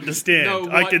Understand. know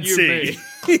what I can you see.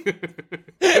 mean."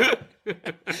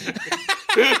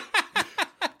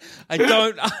 I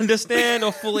don't understand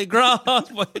or fully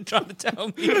grasp what you're trying to tell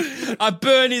me. I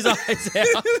burn his eyes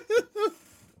out.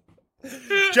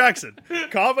 Jackson,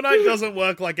 carbonite doesn't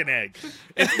work like an egg.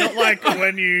 It's not like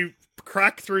when you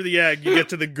crack through the egg, you get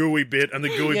to the gooey bit, and the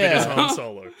gooey bit is Yeah. Han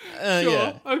Solo. Yeah.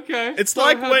 Sure, okay. It's So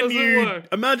like how when does it you work?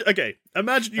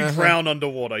 imagine you drown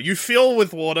underwater. You fill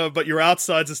with water, but your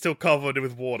outsides are still covered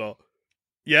with water.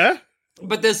 Yeah?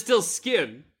 But there's still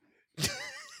skin.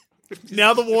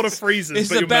 Now the water freezes, This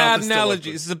but is a your bad mouth is still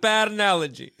analogy. This is a bad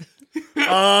analogy.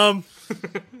 open.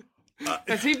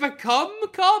 Has he become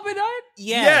carbonite?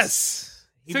 Yes.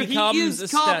 So he becomes is a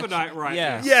statue. carbonite right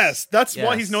Yeah. now. Yes, that's why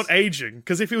Yes. he's not aging.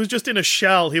 Because if he was just in a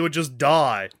shell, he would just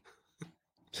die.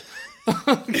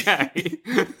 Okay.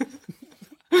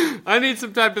 I need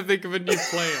some time to think of a new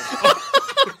plan.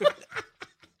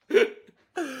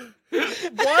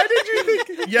 Why did you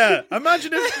think? Yeah,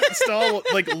 imagine if Star Wars,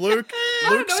 like Luke I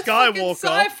don't know, it's fucking Skywalker,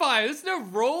 sci-fi. There's no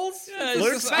rules.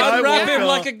 Luke Just unwrap him Skywalker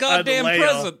like a and goddamn Leia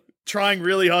present. trying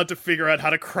really hard to figure out how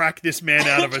to crack this man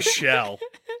out of a shell.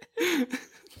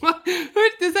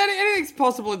 Does that anything's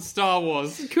possible in Star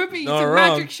Wars? It could be it's Not a wrong.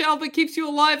 magic shell that keeps you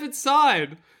alive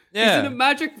inside. Yeah. It's in a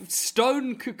magic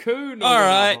stone cocoon. Or All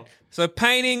right. whatever. So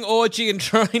painting, orgy, and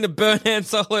trying to burn Han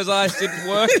Solo's eyes didn't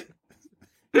work.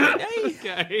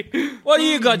 Okay. What do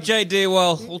you got, JD?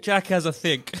 Well, Jack has a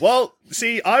think. Well,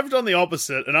 see, I've done the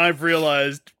opposite, and I've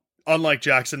realized, unlike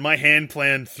Jackson, my hand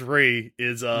plan 3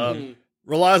 is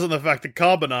relies on the fact that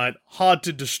carbonite hard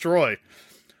to destroy.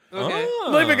 Okay.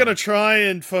 I'm not even gonna try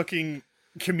and fucking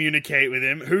communicate with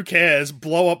him. Who cares?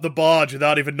 Blow up the barge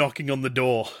without even knocking on the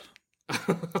door.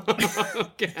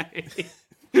 Okay.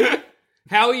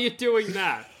 How are you doing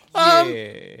that?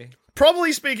 Yeah.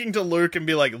 Probably speaking to Luke and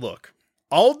be like, look,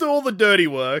 I'll do all the dirty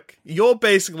work. You're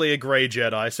basically a grey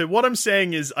Jedi. So what I'm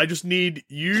saying is I just need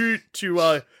you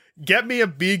to get me a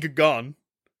big gun.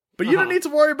 But you don't need to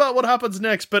worry about what happens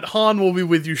next, but Han will be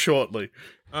with you shortly.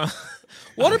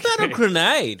 What about a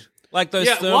grenade? Like those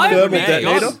Yeah, thermal why would grenades? it be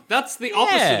detonator? on? That's the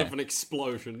opposite Yeah. of an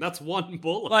explosion. That's one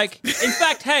bullet. Like, in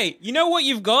fact, hey, you know what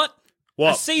you've got? A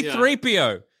What?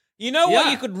 C-3PO. You know what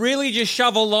Yeah. you could really just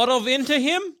shove a lot of into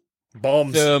him?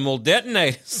 Bombs. Thermal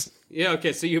detonators. yeah,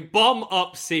 okay, so you bomb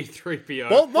up C-3PO.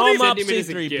 Well, not Bomb even- up Send him in as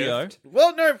a C-3PO. gift.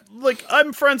 Well, no, like,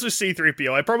 I'm friends with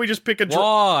C-3PO. I probably just pick a...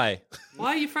 Why? Why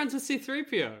are you friends with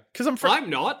C-3PO? Because I'm friends... I'm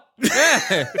not.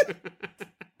 Yeah.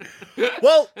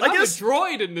 Well, And I I'm guess a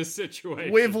droid in this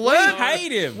situation. we've learned... I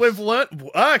hate him. We've learned...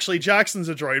 Actually, Jackson's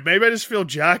a droid. Maybe I just feel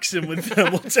Jackson with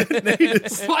thermal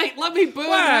detonators. Wait, let me burn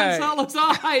Why? Han Solo's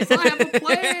eyes. I have a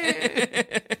plan.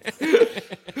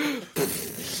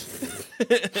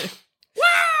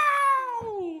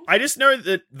 Wow! I just know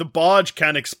that the barge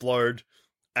can explode,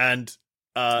 and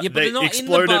Yeah, but they they're not in the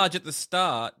exploded... barge at the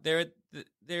start. They're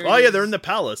Oh yeah, they're in the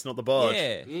palace, not the barge.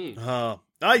 Yeah.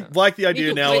 I like the idea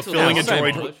can now wait of till filling a the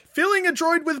droid. barge. Filling a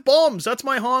droid with bombs. That's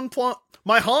my Han plan.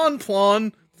 My Han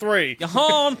plan 3. Your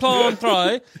Han plan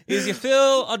throw is you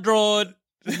fill a droid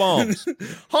with bombs.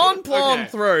 Han plan Okay.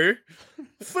 3.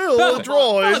 Fill a Fill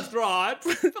droid a droid.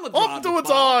 Fill a up droid to with its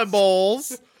bombs.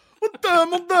 eyeballs with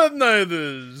thermal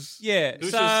detonators. Yeah.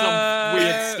 This so, is some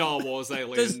weird Star Wars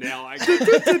alien does- now. I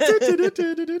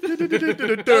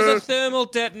Does a thermal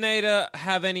detonator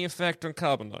have any effect on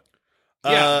carbonite?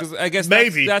 Yeah, 'Cause I guess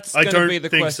maybe. that's I going to don't be the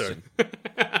think question.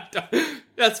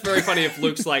 That's very funny if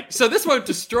Luke's like, so this won't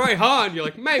destroy Han. You're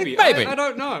like, maybe. Maybe. I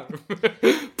don't know.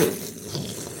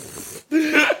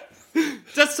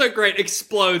 That's so great.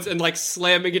 Explodes and like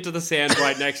slamming into the sand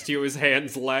right next to you is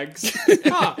Han's legs.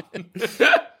 Huh.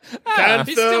 Can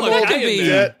he's still thermal okay in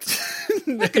there.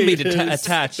 detonators Can be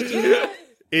attached.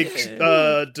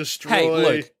 destroy Hey,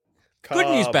 look. Good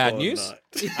news, bad news.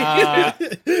 Jabba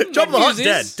the Hutt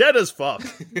news dead as fuck.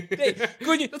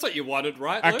 Good news. That's what you wanted,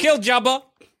 right? I Luke? killed Jabba.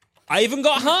 I even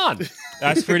got Han.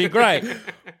 That's pretty great.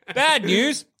 Bad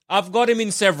news, I've got him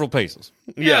in several pieces.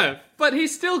 Yeah, but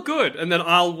he's still good. And then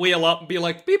I'll wheel up and be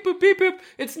like, beep, boop, beep, boop.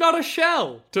 It's not a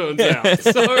shell, turns out.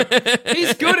 So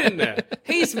he's good in there.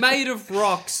 He's made of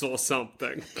rocks or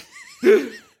something.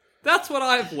 That's what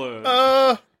I've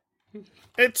learned.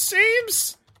 It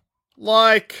seems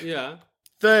like Yeah.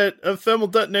 that a thermal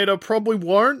detonator probably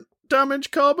won't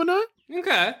damage carbonite.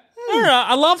 Okay. All right,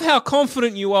 I love how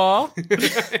confident you are.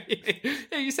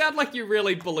 Yeah, you sound like you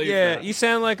really believe Yeah, that. you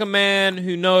sound like a man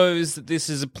who knows that this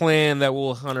is a plan that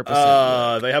will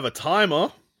 100%. They have a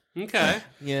timer. Okay.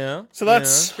 Yeah. So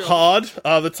that's hard.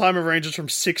 The timer ranges from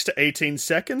 6 to 18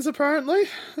 seconds, apparently.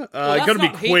 Well, that's gotta be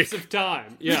not quick. heaps of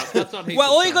time. Yeah, that's not heaps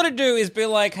Well, of all you time. got to do is be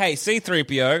like, hey,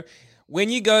 C-3PO, when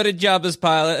you go to Jabba's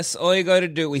palace, all you got to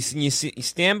do is you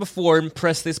stand before him,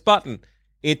 press this button.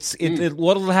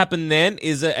 What will happen then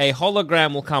is a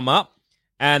hologram will come up,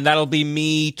 and that'll be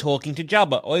me talking to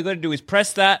Jabba. All you got to do is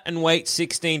press that and wait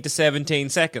 16 to 17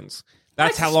 seconds.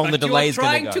 That's how long the delay is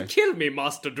going to go. Trying to kill me,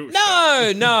 Master Douche.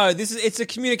 No, it's a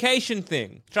communication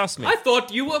thing. Trust me. I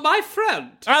thought you were my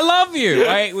friend. I love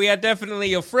you. We are definitely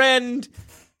your friend.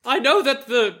 I know that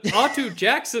the R2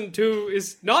 Jackson 2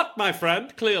 is not my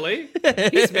friend, clearly.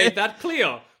 He's made that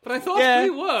clear. But I thought Yeah.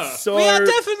 we were. So We are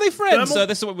definitely friends, thermal- so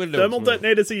this is what we're doing. Thermal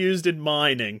detonators are used in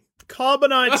mining.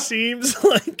 Carbonite seems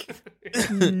like...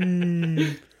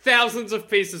 Thousands of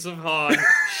pieces of hard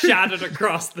shattered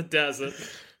across the desert.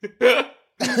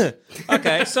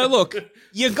 Okay, so look,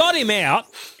 you got him out.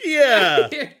 Yeah.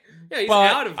 Yeah, he's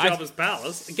But out of I Jabba's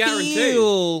palace. Guaranteed.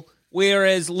 Feel,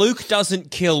 whereas Luke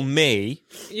doesn't kill me,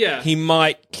 Yeah. he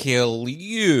might kill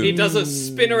you. He does a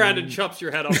spin around and chops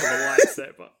your head off with a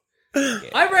lightsaber.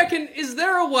 I reckon, is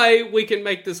there a way we can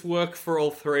make this work for all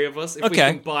three of us if we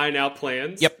Okay. combine our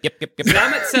plans? Yep.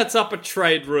 Zamet sets up a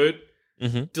trade route,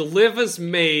 delivers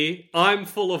me, I'm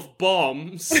full of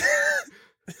bombs.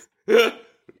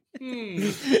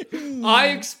 I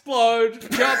explode,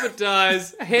 Jabba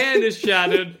dies, hand is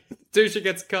shattered, Dusha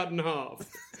gets cut in half.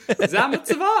 Zamet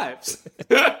survives.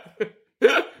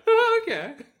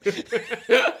 Okay.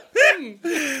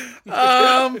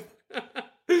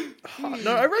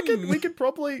 No, I reckon we could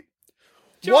probably...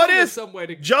 Jabba What has if some way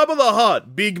to... Jabba the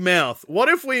Hutt, big mouth? What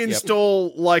if we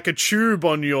install like a tube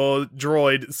on your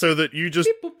droid so that you just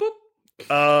Boop,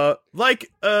 boop. like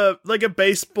a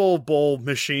baseball ball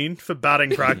machine for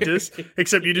batting practice,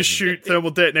 except you just shoot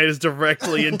thermal detonators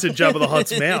directly into Jabba the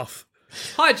Hutt's mouth.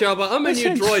 Hi, Jabba. I'm a new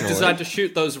droid Essentially. designed to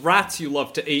shoot those rats you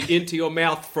love to eat into your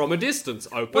mouth from a distance.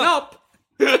 Open up.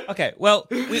 Okay, well,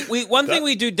 we one thing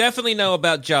we do definitely know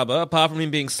about Jabba, apart from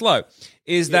him being slow,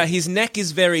 is that his neck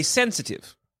is very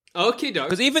sensitive. Okie doke.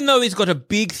 Because even though he's got a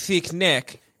big, thick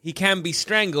neck, he can be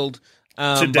strangled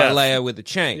by death. Leia with a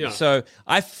chain. Yeah. So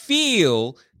I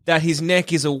feel that his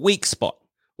neck is a weak spot.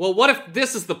 Well, what if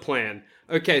this is the plan?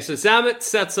 Okay, so Zamet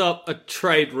sets up a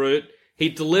trade route. He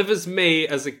delivers me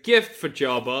as a gift for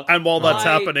Jabba. And while that's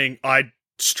happening, I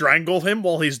strangle him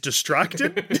while he's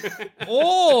distracted.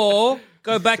 Or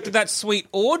go back to that sweet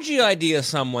orgy idea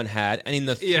someone had, and in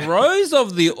the Yeah. throes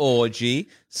of the orgy,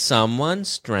 someone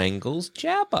strangles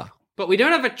Jabba. But we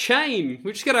don't have a chain.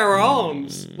 We just got our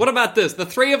arms. What about this? The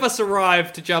three of us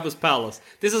arrive to Jabba's palace.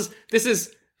 This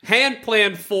is hand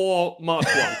plan for Mark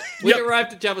 1. We arrive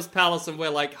to Jabba's palace and we're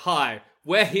like, hi,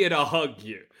 we're here to hug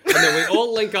you. And then we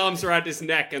all link arms around his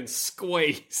neck and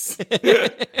squeeze.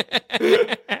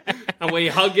 And we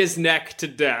hug his neck to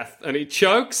death. And he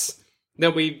chokes.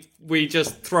 Then we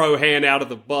just throw Han out of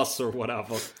the bus or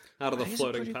whatever. Out of the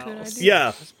floating palace. Yeah,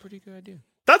 That's a pretty good idea.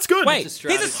 that's good. Wait, It's a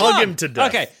here's a strategy. slug. Hug him to death.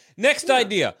 Okay, next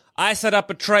idea. I set up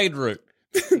a trade route.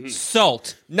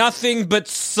 Salt. Nothing but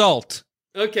salt.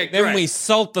 Okay, Then great. we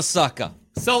salt the sucker.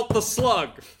 Salt the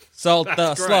slug. Salt the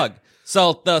That's great. slug.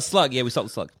 Salt the slug. Yeah, we salt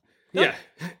the slug. Yeah.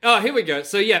 Oh, here we go.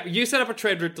 So yeah, you set up a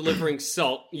trade route delivering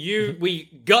salt.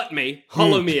 We gut me,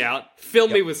 hollow me out, fill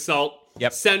me with salt,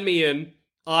 Yep. send me in.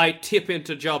 I tip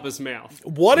into Jabba's mouth.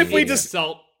 What if we Eats just...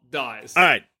 salt dies. All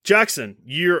right, Jackson,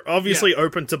 you're obviously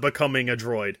open to becoming a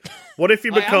droid. What if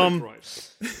you I am a become...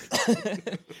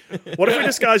 droid. What if we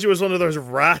disguise you as one of those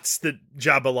rats that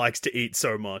Jabba likes to eat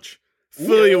so much?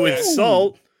 Fill you with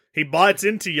salt, he bites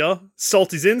into you,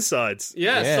 salt his insides.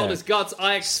 Yeah, Yeah. salt his guts.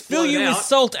 I explode Fill you out. with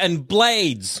salt and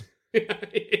blades.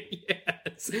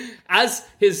 Yes. As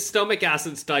his stomach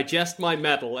acids digest my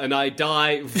metal and I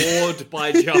die vored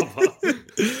by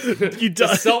Jabba. You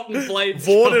die Salt and blades.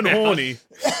 bored come and out. horny.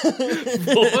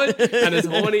 Bored and as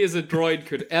horny as a droid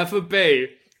could ever be.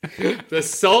 The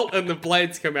salt and the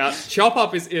blades come out, chop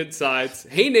up his insides.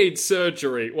 He needs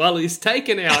surgery. While he's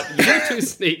taken out, you two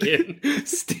sneak in,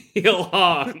 steal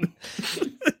Han.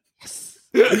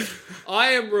 I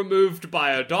am removed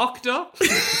by a doctor.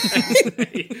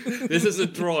 This is a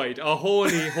droid, a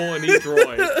horny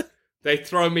droid. They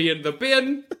throw me in the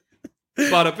bin.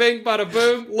 Bada bing, bada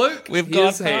boom. Luke, We've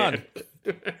got hand.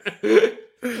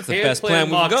 That's the best plan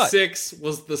we've Mark got. 6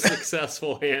 was the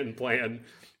successful hand plan,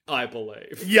 I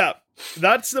believe. Yeah,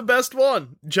 that's the best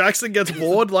one. Jackson gets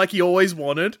bored like he always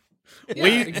wanted. Yeah,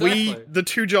 we, exactly. the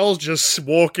two Joels just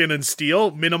walk in and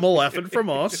steal. Minimal effort from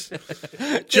us.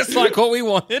 Just like what we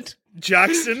wanted.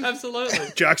 Absolutely.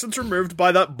 Jackson's removed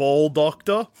by that ball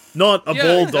doctor. Not a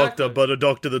ball exactly. doctor, but a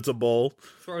doctor that's a ball.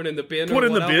 Thrown in the bin Put or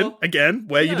in the whatever. bin, again,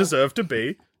 where you Yeah. deserve to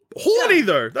be. Horny,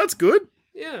 though. That's good.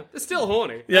 Yeah, they're still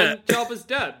horny. Yeah. And Jabba's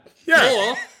dead.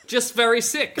 Yeah. Or just very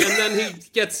sick, and then he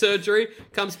gets surgery,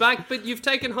 comes back, but you've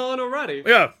taken Han already.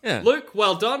 Yeah. Yeah. Luke,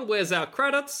 well done. Where's our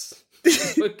credits?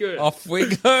 We're good. Off we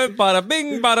go. Bada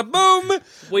bing, bada boom.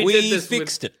 We did this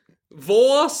fixed it.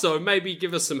 Vor, so maybe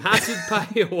give us some hazard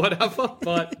pay or whatever,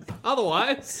 but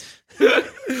otherwise...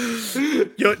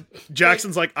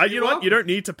 Jackson's like, you know what? You don't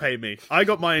need to pay me. I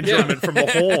got my enjoyment from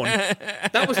a horn.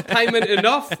 That was payment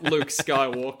enough, Luke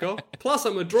Skywalker. Plus,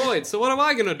 I'm a droid, so what am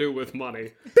I going to do with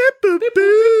money?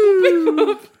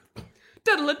 Diddle-a,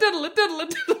 diddle-a, diddle-a, diddle-a,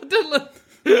 diddle-a.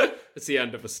 It's the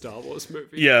end of a Star Wars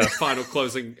movie. Yeah. Final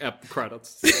closing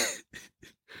credits.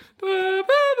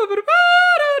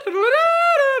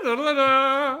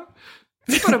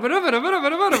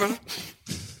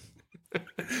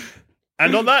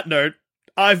 And on that note,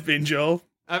 I've been Joel.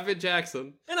 I've been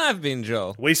Jackson. And I've been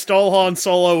Joel. We stole Han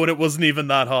Solo and it wasn't even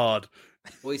that hard.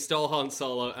 We stole Han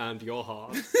Solo and your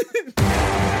heart.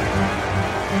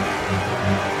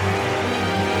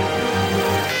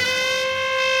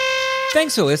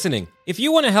 Thanks for listening. If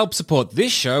you want to help support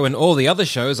this show and all the other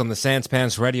shows on the Sans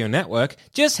Pants Radio Network,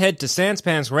 just head to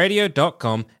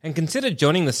sanspantsradio.com and consider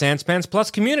joining the Sans Pants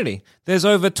Plus community. There's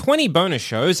over 20 bonus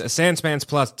shows, a Sans Pants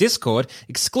Plus Discord,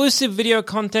 exclusive video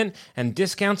content, and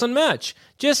discounts on merch.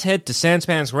 Just head to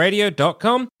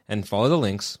sanspantsradio.com and follow the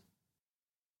links.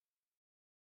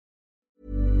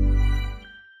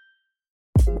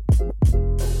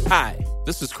 Hi,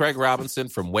 this is Craig Robinson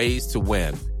from Ways to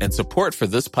Win, and support for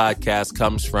this podcast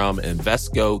comes from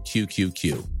Invesco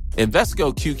QQQ.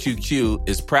 Invesco QQQ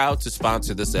is proud to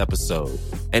sponsor this episode,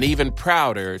 and even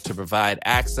prouder to provide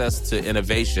access to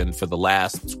innovation for the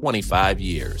last 25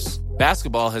 years.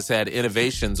 Basketball has had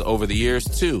innovations over the years,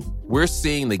 too. We're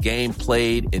seeing the game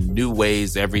played in new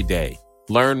ways every day.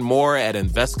 Learn more at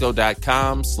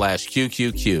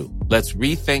Invesco.com/QQQ. Let's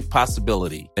rethink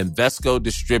possibility. Invesco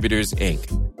Distributors,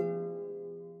 Inc.